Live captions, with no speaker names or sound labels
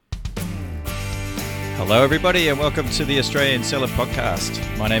Hello everybody and welcome to the Australian Seller Podcast.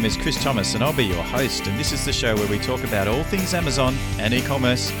 My name is Chris Thomas and I'll be your host, and this is the show where we talk about all things Amazon and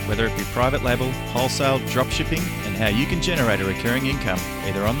e-commerce, whether it be private label, wholesale, dropshipping, and how you can generate a recurring income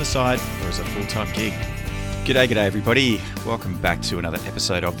either on the side or as a full-time gig. G'day everybody. Welcome back to another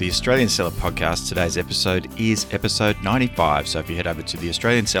episode of the Australian Seller Podcast. Today's episode is episode 95. So if you head over to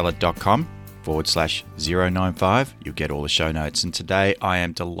theaustralianseller.com/095, you'll get all the show notes. And today I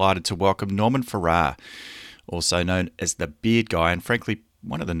am delighted to welcome Norman Farrar, also known as the Beard Guy, and frankly,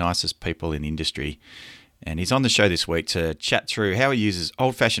 one of the nicest people in the industry. And he's on the show this week to chat through how he uses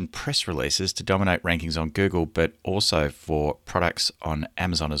old-fashioned press releases to dominate rankings on Google, but also for products on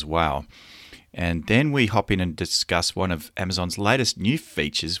Amazon as well. And then we hop in and discuss one of Amazon's latest new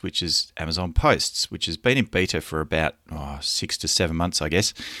features, which is Amazon Posts, which has been in beta for about 6 to 7 months, I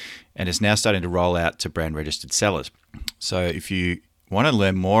guess, and is now starting to roll out to brand registered sellers. So if you want to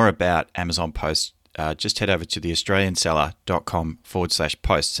learn more about Amazon Posts, just head over to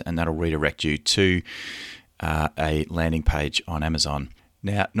theaustralianseller.com/posts, and that'll redirect you to a landing page on Amazon.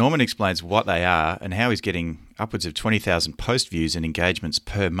 Now, Norman explains what they are and how he's getting upwards of 20,000 post views and engagements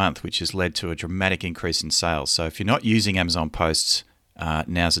per month, which has led to a dramatic increase in sales. So if you're not using Amazon Posts,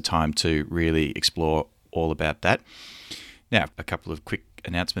 now's the time to really explore all about that. Now, a couple of quick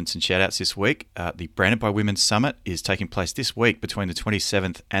announcements and shout outs this week. The Branded by Women Summit is taking place this week between the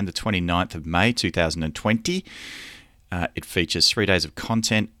 27th and the 29th of May 2020. It features 3 days of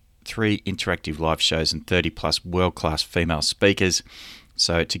content, 3 interactive live shows, and 30 plus world-class female speakers.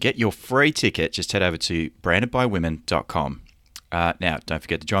 So to get your free ticket, just head over to brandedbywomen.com. Now, don't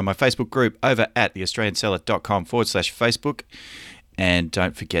forget to join my Facebook group over at theaustralianseller.com/Facebook. And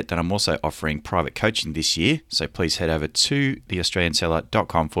don't forget that I'm also offering private coaching this year. So please head over to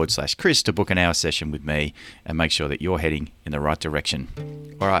theaustralianseller.com/Chris to book an hour session with me and make sure that you're heading in the right direction.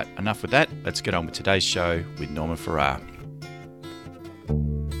 All right, enough with that. Let's get on with today's show with Norman Farrar.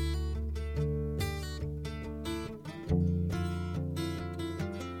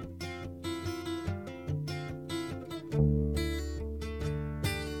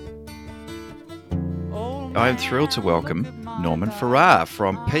 I'm thrilled to welcome Norman Farrar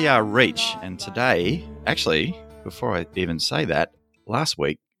from PR Reach. And today, actually, before I even say that, last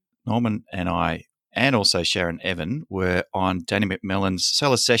week, Norman and I, and also Sharon Evan, were on Danny McMillan's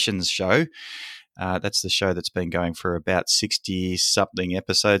Seller Sessions show. That's the show that's been going for about 60-something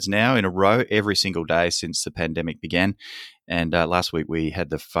episodes now in a row, every single day since the pandemic began. And last week we had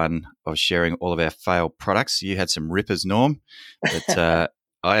the fun of sharing all of our failed products. You had some rippers, Norm, but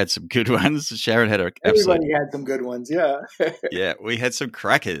I had some good ones. Sharon had an absolute... Everybody had some good ones, yeah. Yeah, we had some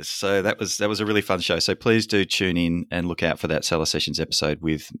crackers. So that was a really fun show. So please do tune in and look out for that Seller Sessions episode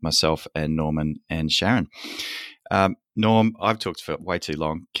with myself and Norman and Sharon. Norm, I've talked for way too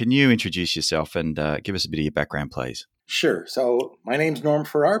long. Can you introduce yourself and give us a bit of your background, please? Sure. So my name's Norm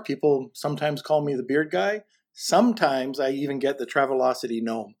Farrar. People sometimes call me the Beard Guy. Sometimes I even get the Travelocity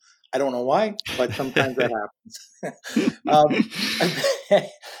Gnome. I don't know why, but sometimes that happens.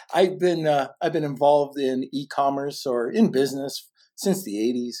 I've been involved in e-commerce or in business since the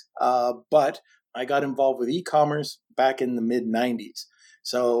 80s, but I got involved with e-commerce back in the mid 90s.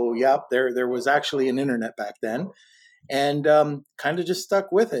 So yeah, there was actually an internet back then, and kind of just stuck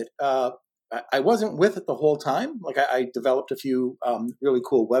with it. I wasn't with it the whole time. Like I developed a few really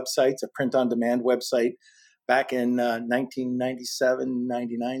cool websites, a print-on-demand website back in 1997,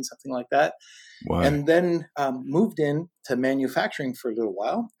 99, something like that. Wow. And then moved in to manufacturing for a little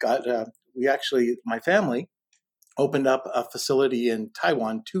while. My family opened up a facility in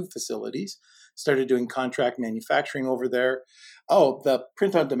Taiwan, 2 facilities, started doing contract manufacturing over there. Oh, the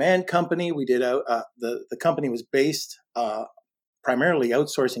print-on-demand company, we did the company was based primarily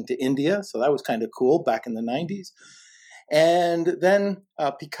outsourcing to India. So that was kind of cool back in the 90s. And then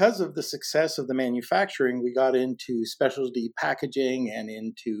because of the success of the manufacturing, we got into specialty packaging and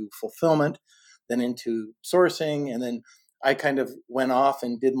into fulfillment, then into sourcing. And then I kind of went off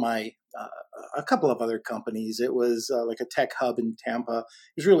and did a couple of other companies. It was like a tech hub in Tampa.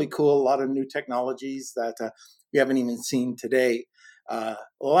 It was really cool. A lot of new technologies that we haven't even seen today,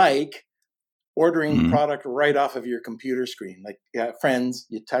 like ordering product right off of your computer screen. Like friends,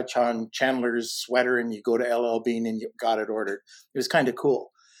 you touch on Chandler's sweater and you go to LL Bean and you got it ordered. It was kind of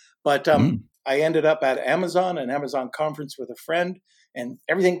cool. But I ended up at an Amazon conference with a friend, and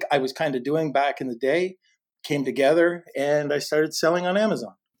everything I was kind of doing back in the day came together, and I started selling on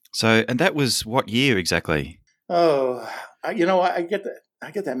Amazon. So, and that was what year exactly? Oh, I get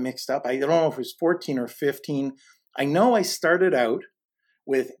that mixed up. I don't know if it was 14 or 15. I know I started out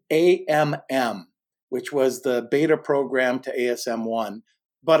with AMM, which was the beta program to ASM1,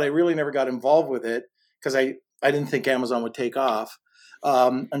 but I really never got involved with it. because I didn't think Amazon would take off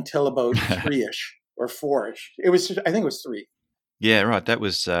until about three-ish or four-ish. I think it was three. Yeah, right. That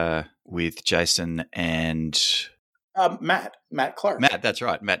was with Jason and Matt Clark. Matt. That's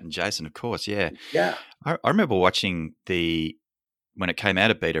right. Matt and Jason, of course. Yeah. Yeah. I remember watching when it came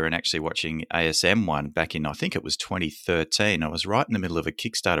out of beta and actually watching ASM one back in, I think it was 2013. I was right in the middle of a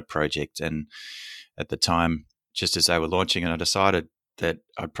Kickstarter project. And at the time, just as they were launching, and I decided that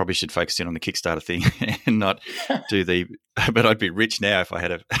I probably should focus in on the Kickstarter thing and not do but I'd be rich now if I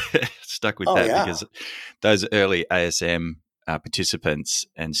had stuck with that, because those early ASM participants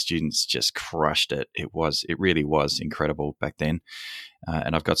and students just crushed it. It really was incredible back then.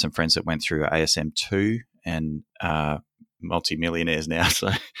 And I've got some friends that went through ASM 2 and multi-millionaires now. So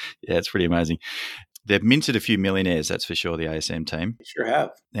yeah, it's pretty amazing. They've minted a few millionaires, that's for sure, the ASM team. They sure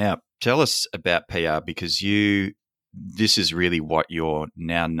have. Now, tell us about PR, because this is really what you're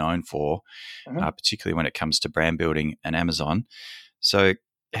now known for, particularly when it comes to brand building and Amazon. So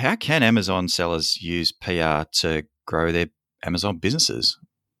how can Amazon sellers use PR to grow their Amazon businesses?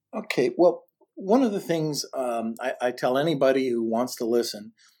 Okay, well, one of the things I tell anybody who wants to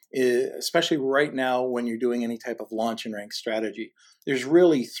listen, especially right now when you're doing any type of launch and rank strategy, there's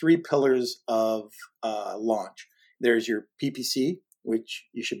really three pillars of launch. There's your PPC, which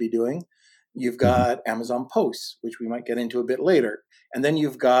you should be doing. You've got Amazon posts, which we might get into a bit later. And then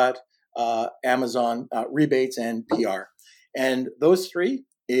you've got Amazon rebates and PR. And those three,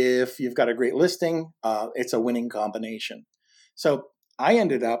 if you've got a great listing, it's a winning combination. So I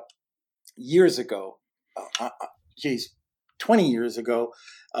ended up years ago, 20 years ago,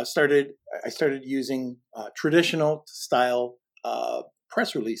 I started using traditional style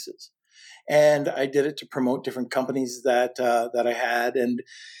press releases, and I did it to promote different companies that I had. And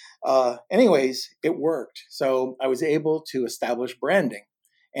anyways, it worked. So I was able to establish branding.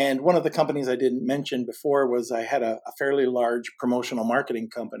 And one of the companies I didn't mention before was I had a fairly large promotional marketing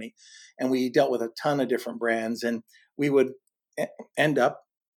company, and we dealt with a ton of different brands, and we would end up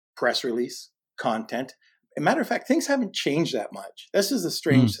press release, content. As a matter of fact, things haven't changed that much. This is the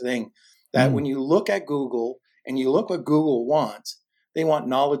strange thing, that when you look at Google and you look what Google wants, they want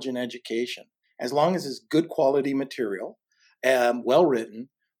knowledge and education. As long as it's good quality material, well written,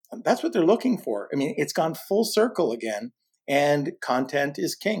 that's what they're looking for. I mean, it's gone full circle again, and content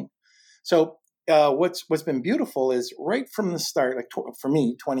is king. So what's been beautiful is right from the start, like for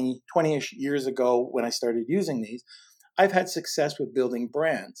me, 20-ish years ago when I started using these, I've had success with building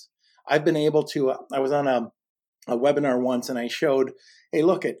brands. I've been able to, I was on a webinar once and I showed, hey,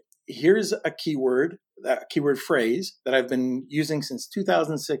 here's a keyword phrase that I've been using since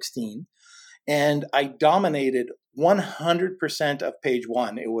 2016. And I dominated 100% of page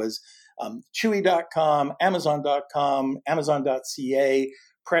one. It was Chewy.com, Amazon.com, Amazon.ca,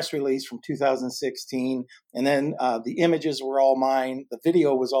 press release from 2016. And then the images were all mine. The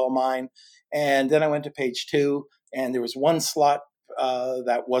video was all mine. And then I went to page two, and there was one slot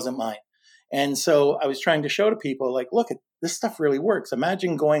that wasn't mine. And so I was trying to show to people, like, look, this stuff really works.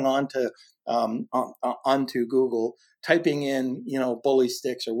 Imagine going onto Google, typing in, bully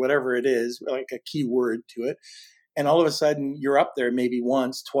sticks or whatever it is, like a keyword to it. And all of a sudden you're up there maybe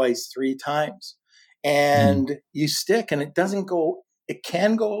once, twice, three times, and you stick, and it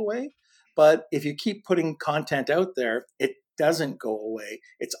can go away. But if you keep putting content out there, it doesn't go away.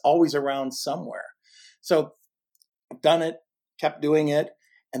 It's always around somewhere. So I've done it, kept doing it.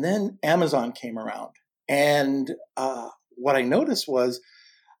 And then Amazon came around. And what I noticed was,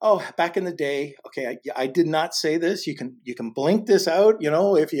 back in the day, okay, I did not say this. You can blink this out,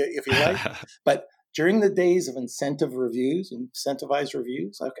 if you like. But during the days of incentivized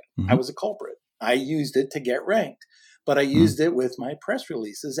reviews, okay, I was a culprit. I used it to get ranked, but I used it with my press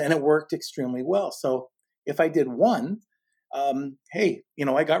releases, and it worked extremely well. So if I did one,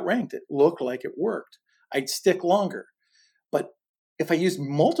 I got ranked. It looked like it worked. I'd stick longer. But if I used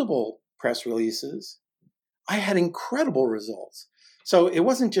multiple press releases, I had incredible results. So it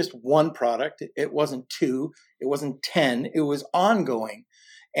wasn't just one product. It wasn't two. It wasn't 10. It was ongoing.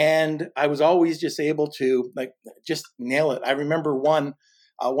 And I was always just able to just nail it. I remember one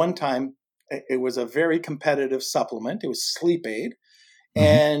time, it was a very competitive supplement. It was Sleep Aid.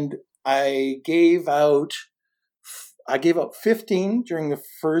 And I gave out 15 during the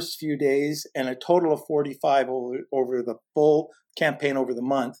first few days, and a total of 45 over the full campaign over the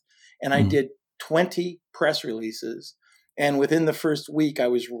month. And I did 20 press releases. And within the first week, I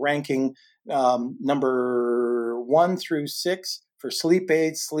was ranking number 1 through 6 for Sleep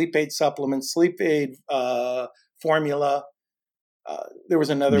Aid supplements, Sleep Aid formula. There was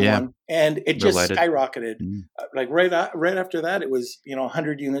another Yeah. one, and it just Related. skyrocketed. Mm. Like right after that, it was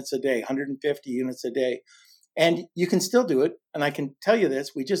 100 units a day, 150 units a day, and you can still do it. And I can tell you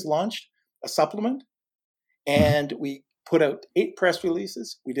this: we just launched a supplement, Mhm. and we put out 8 press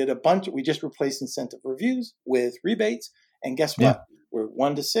releases. We did a bunch. We just replaced incentive reviews with rebates, and guess Yeah. what? We're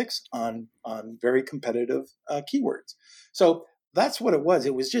 1 to 6 on very competitive keywords. So that's what it was.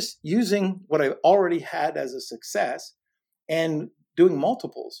 It was just using what I already had as a success and doing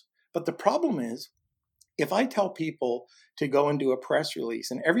multiples. But the problem is, if I tell people to go and do a press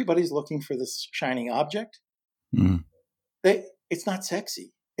release and everybody's looking for this shining object, Mm. it's not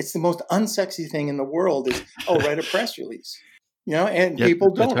sexy. It's the most unsexy thing in the world is, oh, write a press release, and Yeah,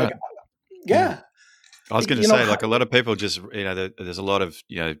 people that's don't right. like, yeah, I was going to you know, say, like a lot of people just, there's a lot of,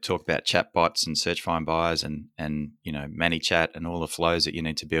 talk about chat bots and search find buyers and ManyChat and all the flows that you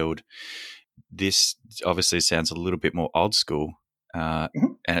need to build. This obviously sounds a little bit more old school,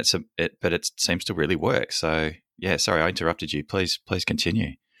 mhm. and but it seems to really work. So yeah, sorry, I interrupted you. Please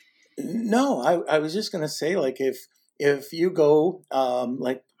continue. No, I was just going to say, like, if you go,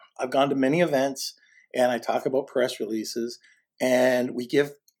 like, I've gone to many events and I talk about press releases, and we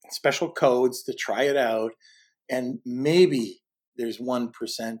give special codes to try it out, and maybe there's 1%,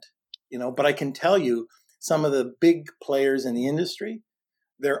 but I can tell you some of the big players in the industry,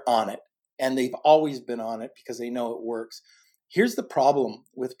 they're on it, and they've always been on it because they know it works. Here's the problem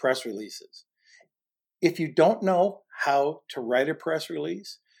with press releases: if you don't know how to write a press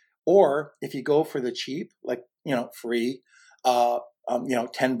release, or if you go for the cheap, like, free, $10,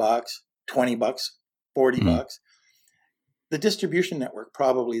 $20, Mm. $40, the distribution network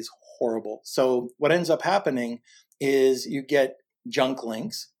probably is horrible. So what ends up happening is you get junk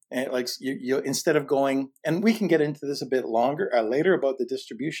links. And like you instead of going, and we can get into this a bit later about the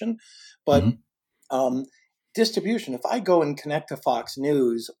distribution, but Mm-hmm. um, distribution. If I go and connect to Fox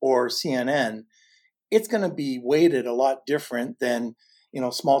News or CNN, it's going to be weighted a lot different than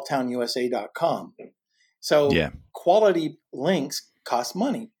smalltownusa.com. So Yeah. quality links cost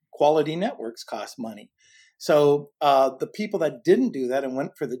money. Quality networks cost money. So the people that didn't do that and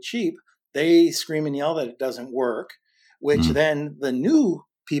went for the cheap, they scream and yell that it doesn't work. Which Mm. then the new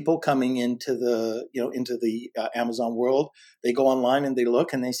people coming into the Amazon world, they go online and they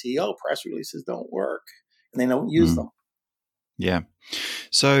look and they see, oh, press releases don't work, and they don't use Mm. them. Yeah.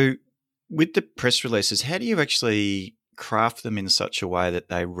 So with the press releases, how do you actually craft them in such a way that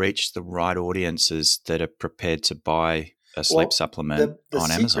they reach the right audiences that are prepared to buy a sleep Well, supplement the on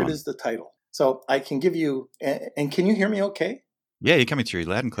secret Amazon? is the title. So I can give you, and can you hear me okay? Yeah, you're coming through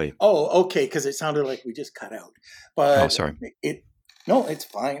loud and clear. Oh, okay, because it sounded like we just cut out. Oh, But sorry. no, it's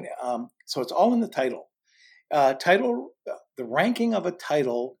fine. So it's all in the title. The ranking of a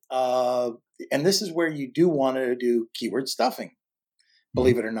title, and this is where you do want to do keyword stuffing, Mhm.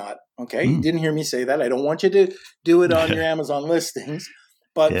 believe it or not. Okay, you Mm. didn't hear me say that. I don't want you to do it on your Amazon listings,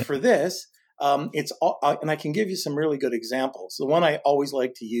 but Yeah. for this, it's all, and I can give you some really good examples. The one I always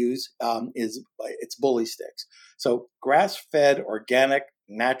like to use is it's bully sticks. So grass-fed, organic,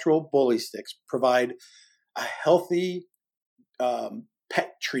 natural bully sticks provide a healthy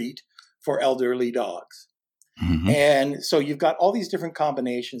pet treat for elderly dogs. Mhm. And so you've got all these different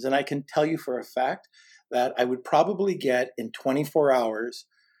combinations, and I can tell you for a fact that I would probably get in 24 hours,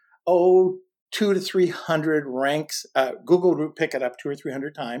 200 to 300 ranks. Google would pick it up 200 or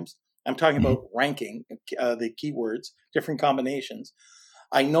 300 times. I'm talking Mhm. about ranking the keywords, different combinations.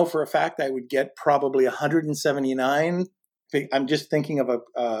 I know for a fact I would get probably 179. I'm just thinking of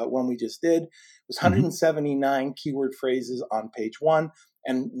a one we just did. It was Mhm. 179 keyword phrases on page 1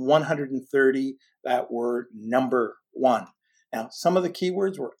 and 130 that were number 1. Now, some of the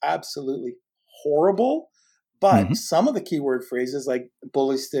keywords were absolutely horrible, but Mhm. some of the keyword phrases like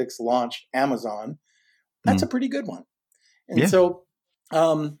bully sticks launched Amazon, that's a Mm. pretty good one. And Yeah. so,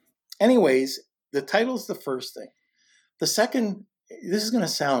 um, anyways, the title's the first thing. The second, this is going to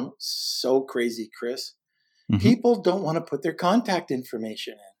sound so crazy, Chris. Mhm. People don't want to put their contact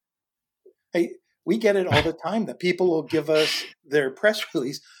information in. Hey, we get it all the time that people will give us their press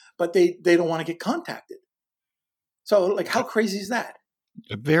release, but they don't want to get contacted. So, like, how crazy is that?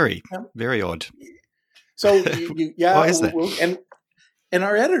 Very, Um, very odd. So you yeah, Why is that? and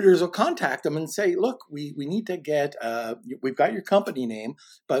our editors will contact them and say, look, we need to get we've got your company name,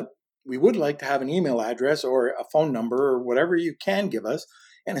 but we would like to have an email address or a phone number or whatever you can give us.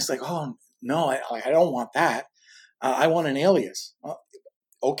 And it's like, oh no, I don't want that. I want an alias.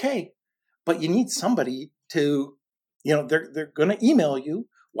 Okay, but you need somebody to, they're going to email you.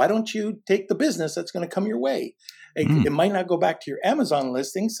 Why don't you take the business that's going to come your way? It Mm. might not go back to your Amazon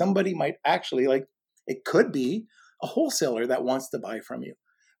listing. Somebody might actually, like, it could be a wholesaler that wants to buy from you.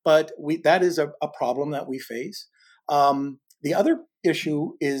 But that is a problem that we face. The other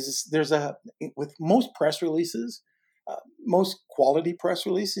issue is with most press releases, most quality press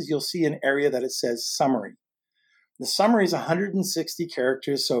releases, you'll see an area that it says summary. The summary is 160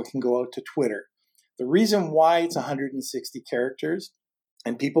 characters, so it can go out to Twitter. The reason why it's 160 characters,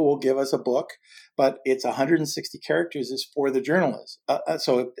 and people will give us a book, but it's 160 characters is for the journalist.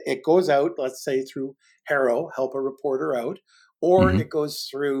 So it goes out, let's say, through Harrow, help a reporter out, or it goes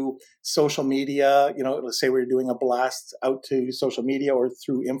through social media. Let's say we're doing a blast out to social media or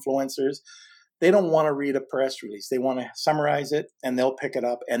through influencers. They don't want to read a press release. They want to summarize it, and they'll pick it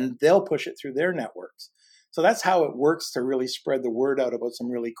up, and they'll push it through their networks. So that's how it works to really spread the word out about some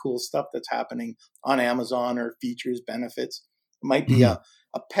really cool stuff that's happening on Amazon, or features, benefits. It might be a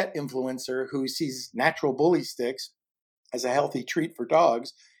pet influencer who sees natural bully sticks as a healthy treat for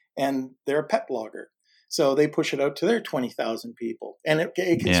dogs, and they're a pet blogger. So they push it out to their 20,000 people, and it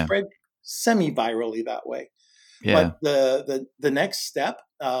can spread semi-virally that way. Yeah. But the next step,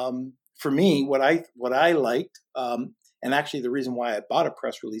 for me, what I liked, and actually the reason why I bought a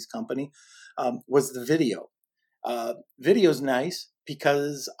press release company, was the video. Video's nice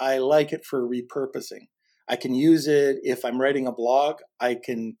because I like it for repurposing. I can use it if I'm writing a blog. I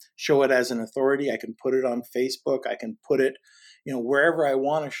can show it as an authority. I can put it on Facebook. I can put it, wherever I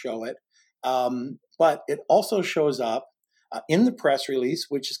want to show it. But it also shows up in the press release,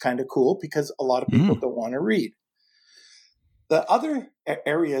 which is kind of cool because a lot of people don't want to read. The other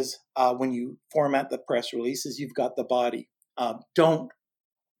areas when you format the press release is you've got the body. Don't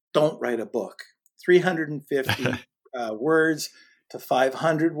write a book. 350 words to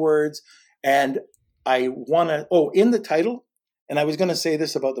 500 words. And I want to, in the title, and I was going to say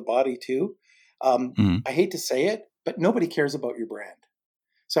this about the body too. I hate to say it, but nobody cares about your brand.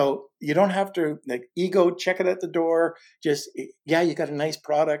 So you don't have to ego check it at the door. Just, you got a nice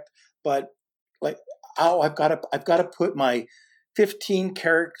product, but I've got to put my 15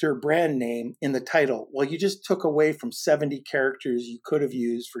 character brand name in the title. Well, you just took away from 70 characters you could have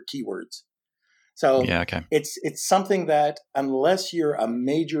used for keywords. So it's something that unless you're a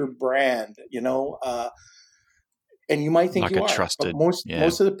major brand, and you might think like you are, trusted, but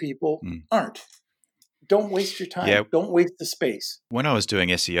most of the people aren't. Don't waste your time. Yeah. Don't waste the space. When I was doing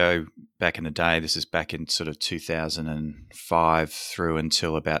SEO back in the day, this is back in sort of 2005 through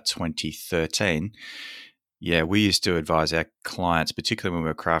until about 2013. Yeah, we used to advise our clients, particularly when we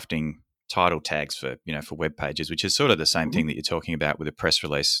were crafting title tags for web pages, which is sort of the same thing that you're talking about with a press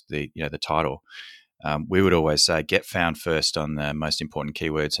release, the title. We would always say get found first on the most important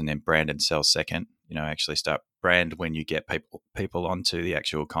keywords, and then brand and sell second. Actually start brand when you get people onto the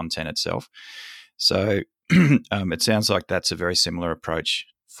actual content itself. So it sounds like that's a very similar approach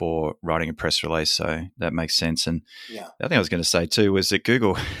for writing a press release. So that makes sense. And the other thing I was going to say too was that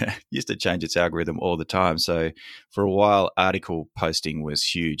Google used to change its algorithm all the time. So for a while, article posting was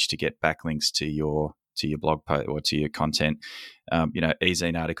huge to get backlinks to your blog post or to your content.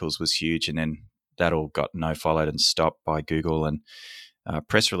 E-zine articles was huge, and then that all got no followed and stopped by Google. And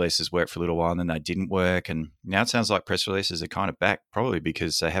press releases worked for a little while, and then they didn't work. And now it sounds like press releases are kind of back, probably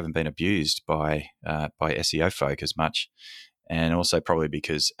because they haven't been abused by SEO folk as much, and also probably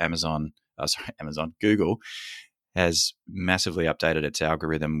because Google has massively updated its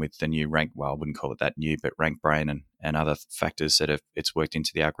algorithm with the new rank. Well, I wouldn't call it that new, but rank brain and other factors that it's worked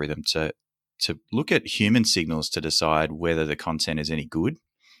into the algorithm to look at human signals to decide whether the content is any good,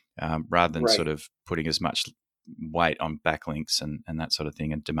 rather than sort of putting as much weight on backlinks and that sort of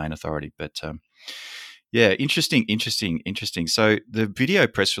thing and domain authority. But interesting. So the video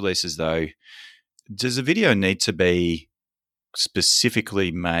press releases, though, does the video need to be specifically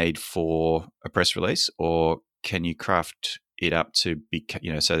made for a press release, or can you craft it up to be,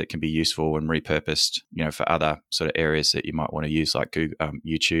 so that it can be useful and repurposed, for other sort of areas that you might want to use, like Google,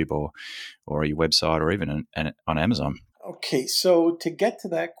 YouTube or your website, or even on Amazon? Okay, so to get to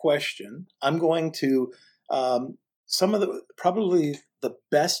that question, I'm going to probably the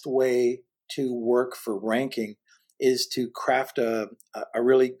best way to work for ranking is to craft a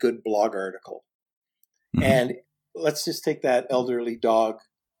really good blog article. And let's just take that elderly dog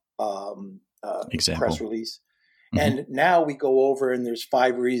example. Press release. And now we go over, and there's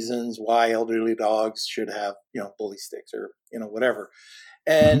 5 reasons why elderly dogs should have, bully sticks or, whatever.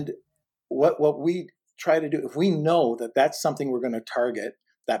 And what we try to do, if we know that that's something we're going to target,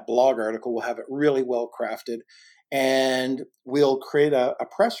 that blog article will have it really well crafted, and we'll create a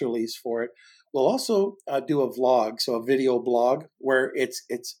press release for it. We'll also do a vlog, so a video blog where it's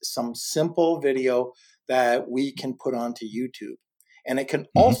some simple video that we can put onto YouTube. And it can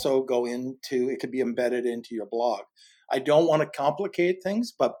Mm-hmm. also it could be embedded into your blog. I don't want to complicate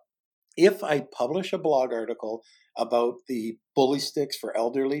things, but if I publish a blog article about the bully sticks for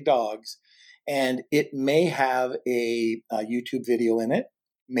elderly dogs, and it may have a YouTube video in it,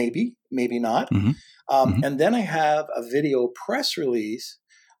 maybe not. Mm-hmm. Mm-hmm. And then I have a video press release.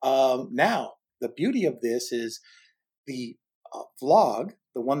 Now, the beauty of this is the vlog,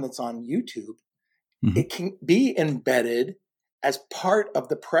 the one that's on YouTube, Mm-hmm. it can be embedded as part of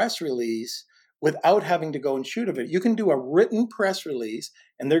the press release without having to go and shoot a video. You can do a written press release,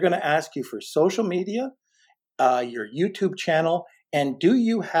 and they're going to ask you for social media, your YouTube channel, and do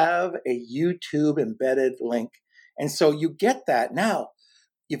you have a YouTube embedded link? And so you get that. Now,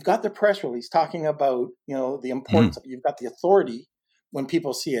 you've got the press release talking about, the importance of, you've got the authority when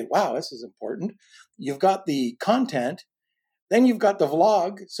people see it. Wow, this is important. You've got the content. Then you've got the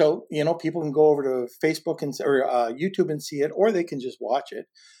vlog, so people can go over to Facebook or YouTube and see it, or they can just watch it.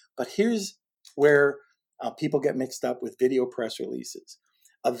 But here's where people get mixed up with video press releases.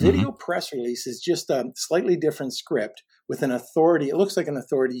 A Mm-hmm. video press release is just a slightly different script with an authority. It looks like an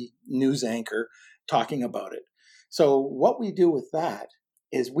authority news anchor talking about it. So what we do with that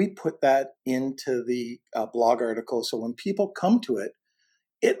is we put that into the blog article. So when people come to it,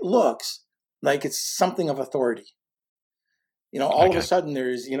 it looks like it's something of authority. All of a Okay. sudden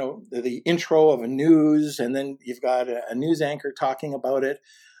there's, the intro of a news, and then you've got a news anchor talking about it.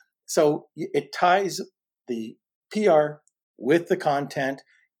 So it ties the PR with the content.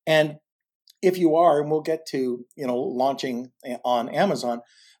 And if you are, and we'll get to, launching on Amazon,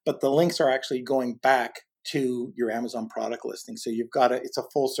 but the links are actually going back to your Amazon product listing. So you've got it's a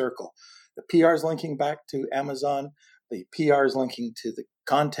full circle. The PR is linking back to Amazon. The PR is linking to the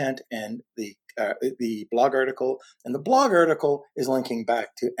content and the blog article, and the blog article is linking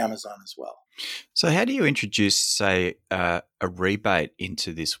back to Amazon as well. So how do you introduce, say, a rebate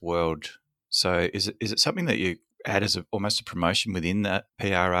into this world? So is it something that you add as almost a promotion within that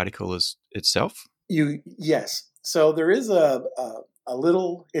PR article itself? Yes. So there is a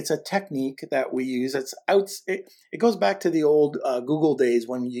little. It's a technique that we use. It goes back to the old Google days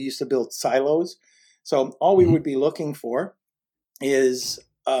when you used to build silos. So all we would be looking for is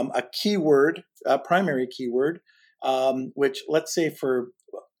a keyword, a primary keyword, which let's say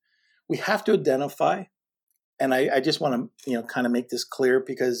we have to identify. And I just want to, kind of make this clear,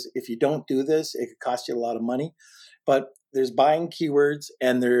 because if you don't do this, it could cost you a lot of money. But there's buying keywords,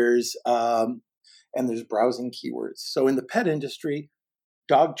 and there's browsing keywords. So in the pet industry,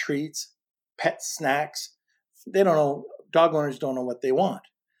 dog treats, pet snacks, they don't know. Dog owners don't know what they want.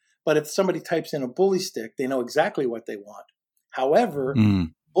 But if somebody types in a bully stick, they know exactly what they want. However,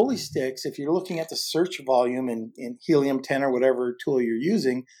 bully sticks, if you're looking at the search volume in Helium 10 or whatever tool you're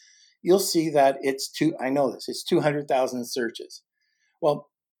using, you'll see that it's 200,000 searches. Well,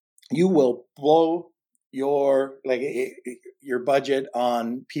 you will blow your budget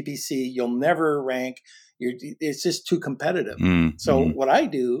on PPC. You'll never rank. It's just too competitive. So what I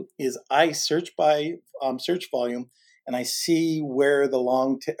do is I search by search volume, and I see where the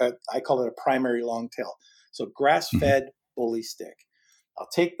I call it a primary long tail. So grass-fed bully stick. I'll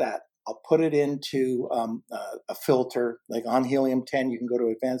take that. I'll put it into a filter, like on Helium 10. You can go to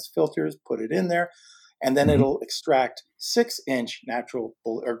advanced filters, put it in there, and then it'll extract 6-inch natural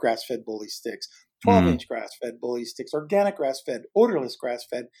or grass-fed bully sticks, 12-inch grass-fed bully sticks, organic grass-fed, odorless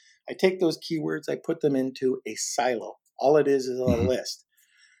grass-fed. I take those keywords, I put them into a silo. All it is a list.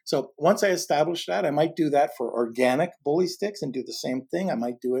 So once I establish that, I might do that for organic bully sticks and do the same thing. I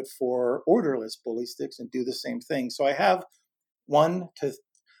might do it for odorless bully sticks and do the same thing. So I have 1,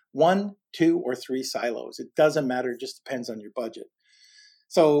 2, or 3 silos. It doesn't matter. It just depends on your budget.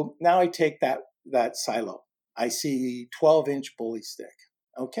 So now I take that silo. I see 12-inch bully stick.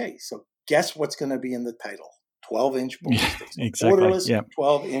 Okay, so guess what's going to be in the title? 12-inch bully sticks. Exactly. Odorless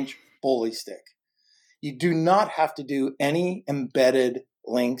 12-inch bully stick. You do not have to do any embedded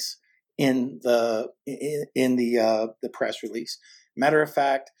links in the press release. Matter of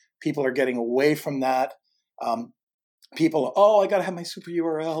fact, people are getting away from that. People, I got to have my super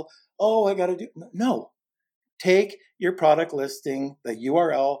URL. I got to do. No. Take your product listing, the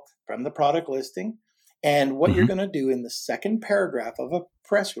URL from the product listing, and what you're going to do in the second paragraph of a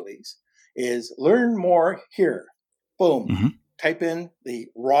press release is learn more here. Boom. Type in the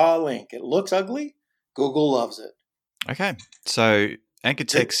raw link. It looks ugly. Google loves it. Okay. So anchor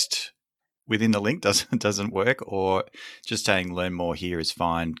text within the link doesn't work, or just saying learn more here is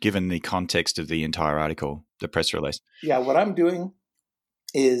fine, given the context of the entire article, the press release. Yeah, what I'm doing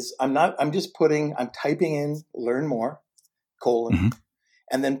is I'm typing in learn more,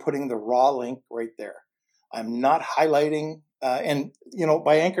 and then putting the raw link right there. I'm not highlighting. And,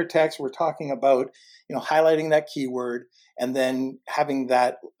 by anchor text, we're talking about, highlighting that keyword and then having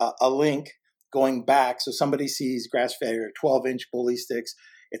that a link going back. So somebody sees grass fed or 12-inch bully sticks,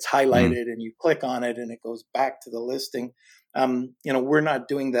 it's highlighted and you click on it and it goes back to the listing. We're not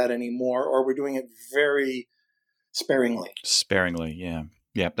doing that anymore, or we're doing it very sparingly. Sparingly, yeah.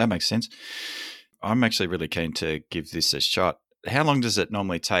 Yeah, that makes sense. I'm actually really keen to give this a shot. How long does it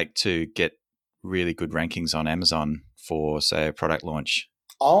normally take to get really good rankings on Amazon for, say, a product launch?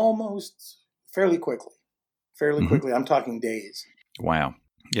 Almost fairly quickly. I'm talking days. Wow.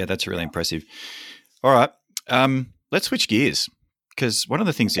 Yeah, that's really impressive. All right. Let's switch gears, because one of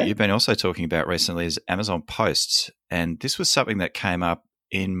the things that you've been also talking about recently is Amazon posts. And this was something that came up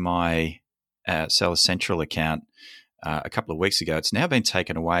in my Seller Central account a couple of weeks ago. It's now been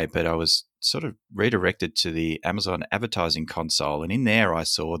taken away, but I was sort of redirected to the Amazon advertising console. And in there, I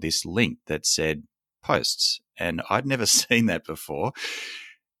saw this link that said posts. And I'd never seen that before.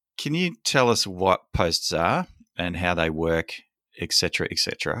 Can you tell us what posts are and how they work, et cetera, et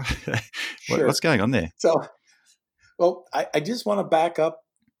cetera? Sure. What's going on there? So, I just want to back up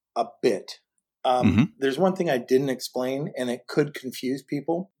a bit. There's one thing I didn't explain, and it could confuse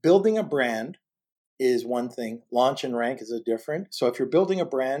people. Building a brand is one thing. Launch and rank is a different. So if you're building a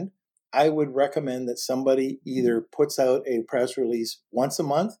brand, I would recommend that somebody either puts out a press release once a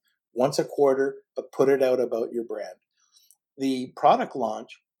month, once a quarter, but put it out about your brand. The product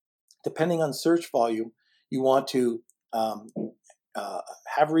launch, depending on search volume, you want to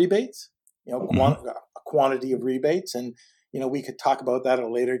have rebates, a quantity of rebates. And, we could talk about that at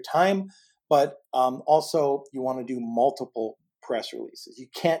a later time. But also, you want to do multiple press releases. You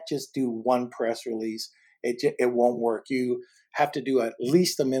can't just do one press release. It won't work. You have to do at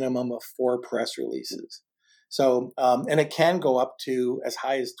least a minimum of 4 press releases. So, and it can go up to as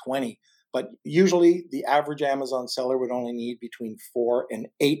high as 20. But usually the average Amazon seller would only need between 4 and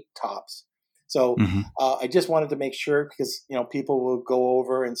 8 tops. So I just wanted to make sure, because, people will go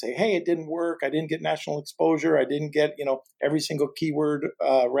over and say, hey, it didn't work. I didn't get national exposure. I didn't get, every single keyword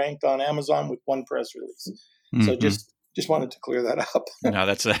ranked on Amazon with one press release. So just wanted to clear that up. No,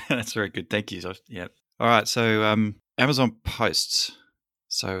 that's very good. Thank you. Yeah. All right. So Amazon posts.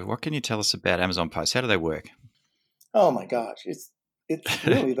 So what can you tell us about Amazon posts? How do they work? Oh my gosh. It's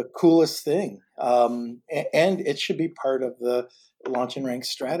really the coolest thing. And it should be part of the launch and rank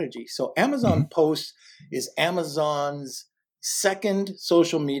strategy. So Amazon posts is Amazon's second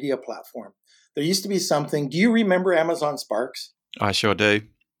social media platform. There used to be something. Do you remember Amazon Sparks? I sure do.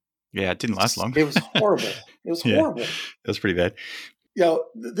 Yeah, it didn't last long. It was horrible. It was horrible. It was pretty bad.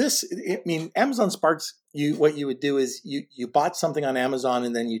 Amazon Sparks, what you would do is you bought something on Amazon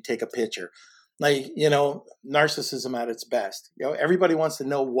and then you take a picture. Like, narcissism at its best. Everybody wants to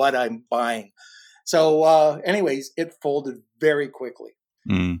know what I'm buying. So anyways, it folded very quickly.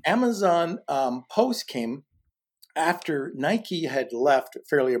 Amazon Post came after Nike had left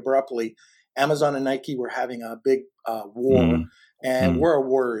fairly abruptly. Amazon and Nike were having a big war. And war of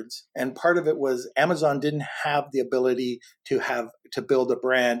words. And part of it was Amazon didn't have the ability to build a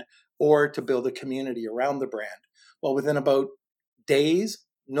brand or to build a community around the brand. Well, within about days,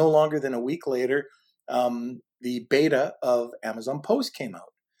 no longer than a week later, the beta of Amazon Post came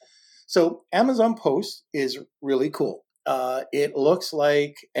out. So Amazon Post is really cool. It looks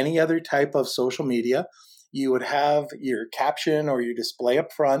like any other type of social media. You would have your caption or your display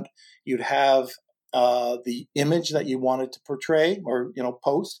up front. You'd have the image that you wanted to portray or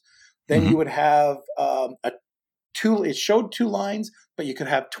post. Then you would have it showed 2 lines, but you could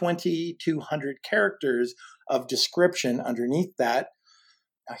have 2,200 characters of description underneath that.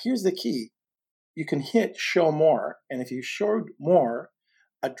 Now here's the key. You can hit show more, and if you showed more,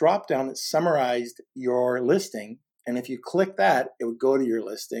 a drop down that summarized your listing, and if you click that, it would go to your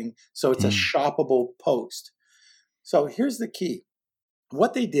listing. So it's a shoppable post. So here's the key.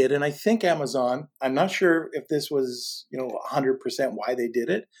 What they did, and I think Amazon, I'm not sure if this was, 100% why they did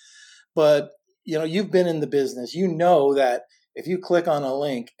it, but, you've been in the business. You know that if you click on a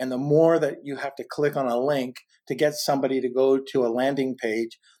link, and the more that you have to click on a link to get somebody to go to a landing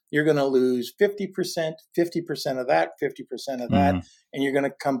page, you're going to lose 50% of that, 50% of that, and you're going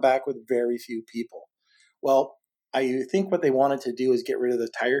to come back with very few people. Well, I think what they wanted to do is get rid of the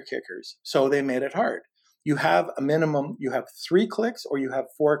tire kickers. So they made it hard. You have a minimum, you have 3 clicks or you have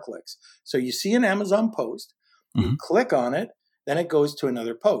 4 clicks. So you see an Amazon post, you click on it, then it goes to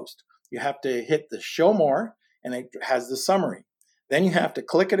another post. You have to hit the show more, and it has the summary. Then you have to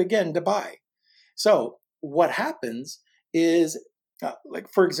click it again to buy. So what happens is,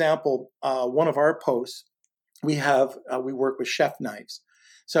 like for example, one of our posts, we work with chef knives.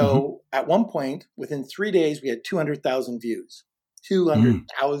 Mm-hmm. So at one point, within 3 days, we had 200,000 views. Mm.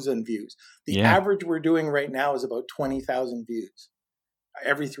 200,000 views. The Yeah. average we're doing right now is about 20,000 views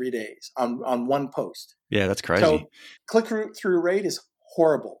every 3 days on one post. Yeah, that's crazy. So click through rate is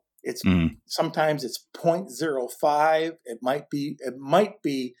horrible. It's Mm. sometimes it's 0.05. It might be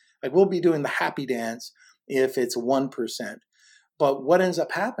like we'll be doing the happy dance if it's 1%. But what ends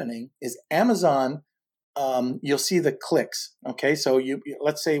up happening is Amazon, you'll see the clicks. Okay, so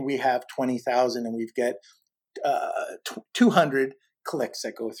let's say we have 20,000 and we've got 200 clicks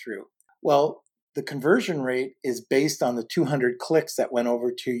that go through. Well, the conversion rate is based on the 200 clicks that went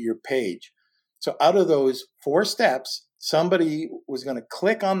over to your page. So out of those 4 steps, somebody was going to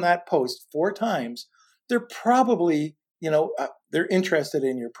click on that post 4 times. They're probably, they're interested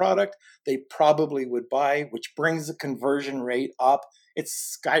in your product. They probably would buy, which brings the conversion rate up. It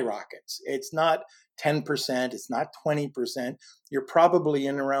skyrockets. It's not 10%. It's not 20%. You're probably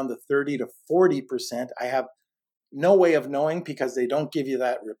in around the 30 to 40%. I have no way of knowing because they don't give you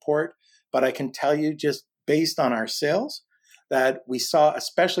that report. But I can tell you just based on our sales that we saw,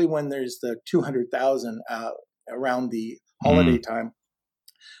 especially when there's the 200,000 around the holiday time,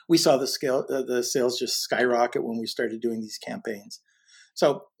 we saw the sales just skyrocket when we started doing these campaigns.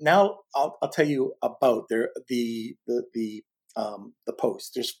 So now I'll tell you about the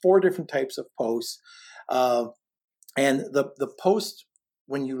post. There's 4 different types of posts, and the post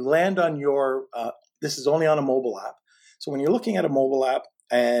when you land on your this is only on a mobile app. So when you're looking at a mobile app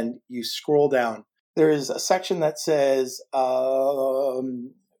and you scroll down, there is a section that says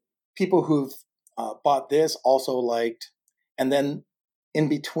people who've bought this also liked, and then in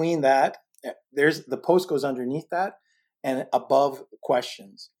between that, there's the post goes underneath that and above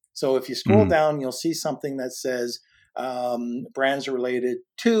questions. So if you scroll down, you'll see something that says brands related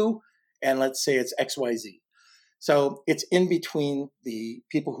to, and let's say it's XYZ. So it's in between the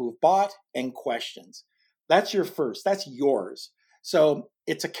people who've bought and questions. That's yours. So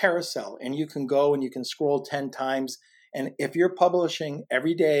it's a carousel, and you can go and you can scroll 10 times. And if you're publishing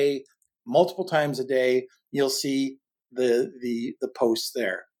every day, multiple times a day, you'll see the posts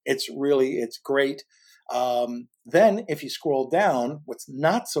there. It's great. Then if you scroll down, what's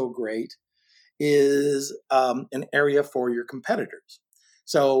not so great is an area for your competitors.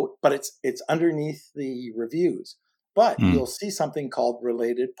 So, but it's underneath the reviews. But you'll see something called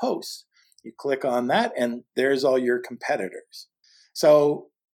related posts. You click on that, and there's all your competitors. So,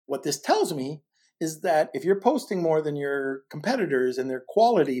 what this tells me is that if you're posting more than your competitors and they're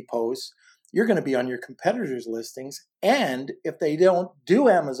quality posts, you're going to be on your competitors' listings. And if they don't do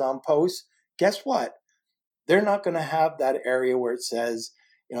Amazon posts, guess what? They're not going to have that area where it says,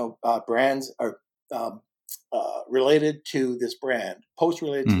 brands are related to this brand, post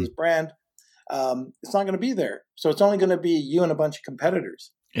related to this brand. It's not going to be there. So it's only going to be you and a bunch of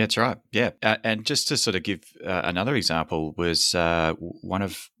competitors. Yeah, that's right. Yeah. And just to sort of give another example was one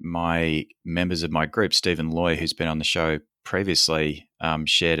of my members of my group, Stephen Loy, who's been on the show previously,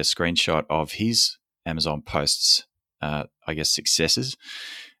 shared a screenshot of his Amazon posts, successes.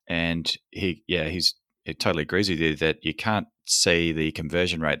 And he totally agrees with you that you can't see the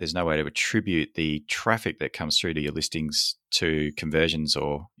conversion rate. There's no way to attribute the traffic that comes through to your listings to conversions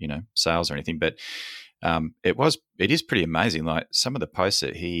or, sales or anything. But it is pretty amazing. Like some of the posts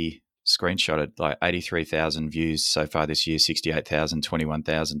that he screenshotted, like 83,000 views so far this year, 68,000,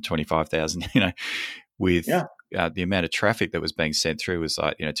 21,000, 25,000, with the amount of traffic that was being sent through was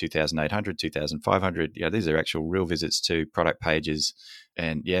like, 2,800, 2,500. These are actual real visits to product pages.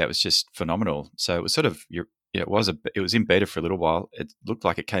 And it was just phenomenal. So it was sort of it was in beta for a little while. It looked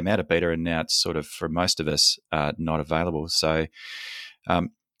like it came out of beta, and now it's sort of, for most of us, not available. So,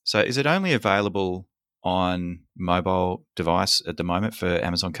 is it only available on mobile device at the moment for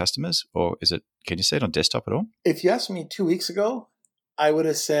Amazon customers, or can you see it on desktop at all? If you asked me 2 weeks ago, I would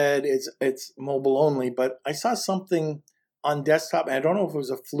have said it's mobile only, but I saw something on desktop, and I don't know if it was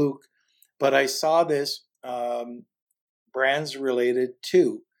a fluke, but I saw this brands related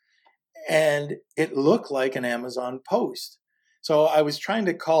to, and it looked like an Amazon post. So I was trying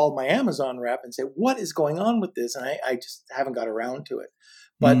to call my Amazon rep and say, what is going on with this? And I just haven't got around to it.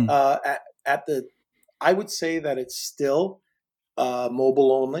 But I would say that it's still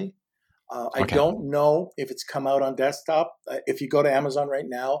mobile only. I don't know if it's come out on desktop. If you go to Amazon right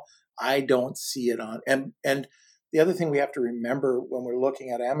now, I don't see it on. And the other thing we have to remember when we're looking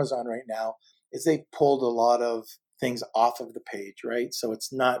at Amazon right now is they pulled a lot of things off of the page, right? So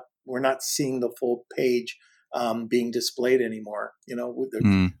we're not seeing the full page being displayed anymore,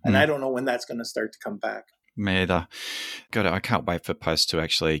 and I don't know when that's going to start to come back. Me either. Got it. I can't wait for posts to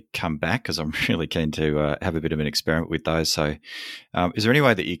actually come back because I'm really keen to have a bit of an experiment with those. So, is there any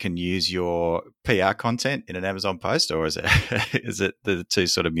way that you can use your PR content in an Amazon post, or is it is it the two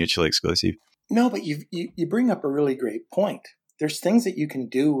sort of mutually exclusive? No, but you bring up a really great point. There's things that you can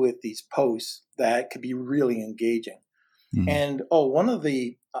do with these posts that could be really engaging. Mm. And one of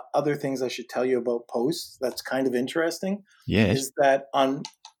the other things I should tell you about posts that's kind of interesting Yes. is that on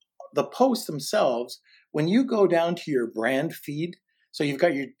the posts themselves, when you go down to your brand feed, so you've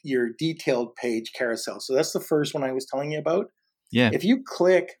got your detailed page carousel. So that's the first one I was telling you about. Yeah. If you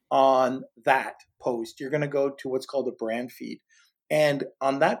click on that post, you're going to go to what's called a brand feed. And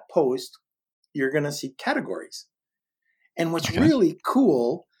on that post, you're going to see categories. And what's Okay. really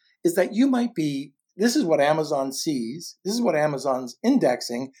cool is that this is what Amazon sees. This is what Amazon's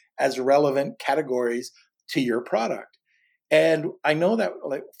indexing as relevant categories to your product. And I know that,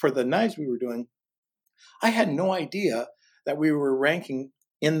 like, for the knives we were doing, I had no idea that we were ranking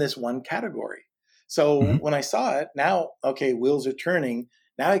in this one category. So Mm-hmm. when I saw it, now, okay, wheels are turning.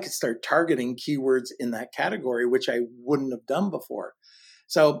 Now I could start targeting keywords in that category, which I wouldn't have done before.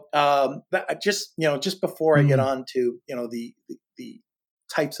 So just before I get Mm. on to the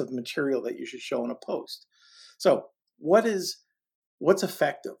types of material that you should show in a post. So what's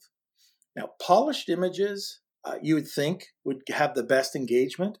effective? Now, polished images you would think would have the best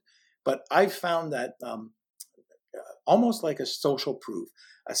engagement, but I've found that almost like a social proof,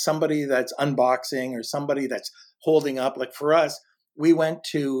 somebody that's unboxing or somebody that's holding up. Like for us, we went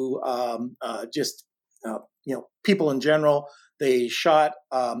to people in general. They shot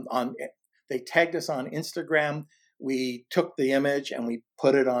they tagged us on Instagram. We took the image and we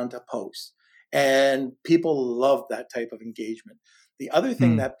put it onto post, and people loved that type of engagement. The other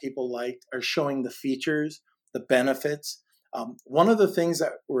thing Mm. that people liked are showing the features, the benefits. One of the things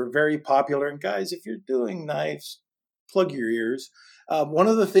that were very popular, and guys, if you're doing knives, plug your ears. One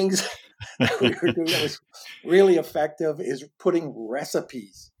of the things that we were doing that was really effective is putting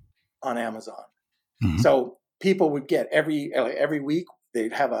recipes on Amazon. Mm-hmm. So people would get every week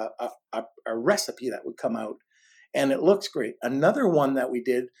they'd have a recipe that would come out, and it looks great. Another one that we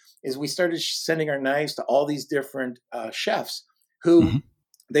did is we started sending our knives to all these different chefs Mm-hmm. who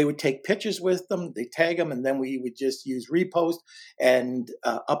they would take pictures with them, they tag them, and then we would just use repost and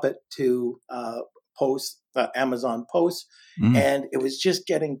up it to Amazon posts, Mm. and it was just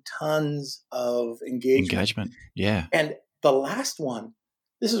getting tons of engagement. Engagement. Yeah. And the last one,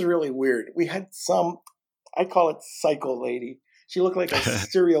 this is really weird. We had I call it psycho lady. She looked like a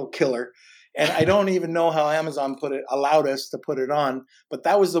serial killer. And I don't even know how Amazon allowed us to put it on, but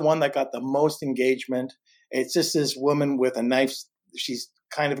that was the one that got the most engagement. It's just this woman with a knife. She's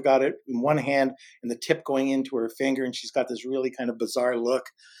kind of got it in one hand and the tip going into her finger, and she's got this really kind of bizarre look.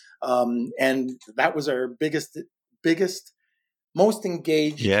 And that was our biggest, most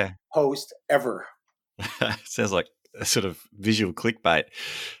engaged Yeah. post ever. Sounds like a sort of visual clickbait.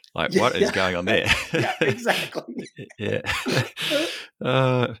 Like, what is Yeah, going on there? yeah, exactly. Yeah.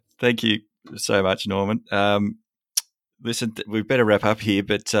 Thank you so much, Norman. Listen, we better wrap up here,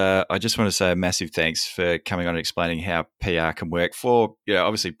 but I just want to say a massive thanks for coming on and explaining how PR can work for,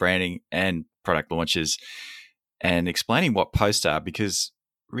 obviously branding and product launches, and explaining what posts are, because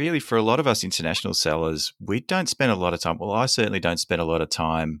really for a lot of us international sellers, we don't spend a lot of time. Well, I certainly don't spend a lot of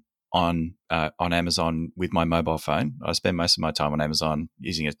time on Amazon with my mobile phone. I spend most of my time on Amazon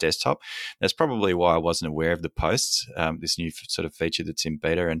using a desktop. That's probably why I wasn't aware of the posts, this new sort of feature that's in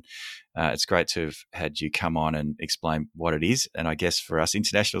beta. And it's great to have had you come on and explain what it is. And I guess for us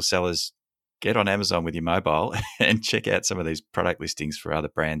international sellers, get on Amazon with your mobile and check out some of these product listings for other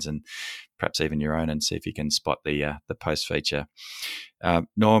brands and perhaps even your own, and see if you can spot the post feature.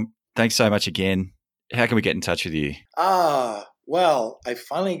 Norm, thanks so much again. How can we get in touch with you? Well, I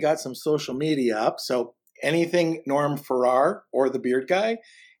finally got some social media up. So anything Norm Farrar or the Beard Guy.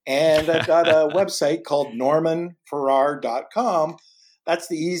 And I've got a website called normanfarrar.com. That's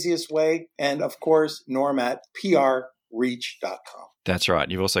the easiest way. And of course, Norm at prreach.com. That's right.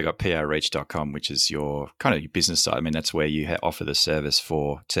 You've also got prreach.com, which is your kind of your business side. I mean, that's where you offer the service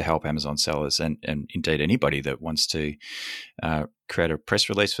to help Amazon sellers and indeed anybody that wants to create a press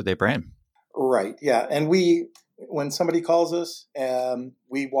release for their brand. Right. Yeah. And when somebody calls us,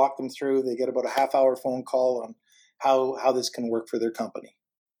 we walk them through. They get about a half-hour phone call on how this can work for their company.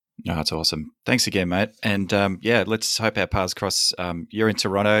 No, that's awesome. Thanks again, mate. And let's hope our paths cross. You're in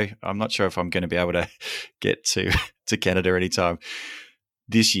Toronto. I'm not sure if I'm going to be able to get to Canada anytime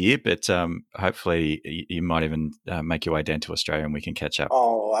this year, but hopefully you might even make your way down to Australia and we can catch up.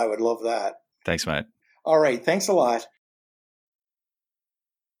 Oh, I would love that. Thanks, mate. All right. Thanks a lot.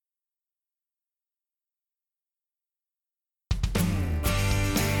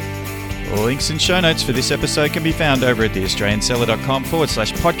 All links and show notes for this episode can be found over at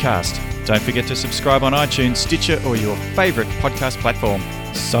theaustralianseller.com/podcast. Don't forget to subscribe on iTunes, Stitcher, or your favourite podcast platform.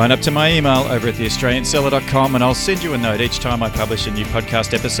 Sign up to my email over at theaustralianseller.com and I'll send you a note each time I publish a new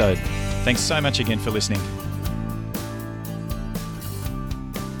podcast episode. Thanks so much again for listening.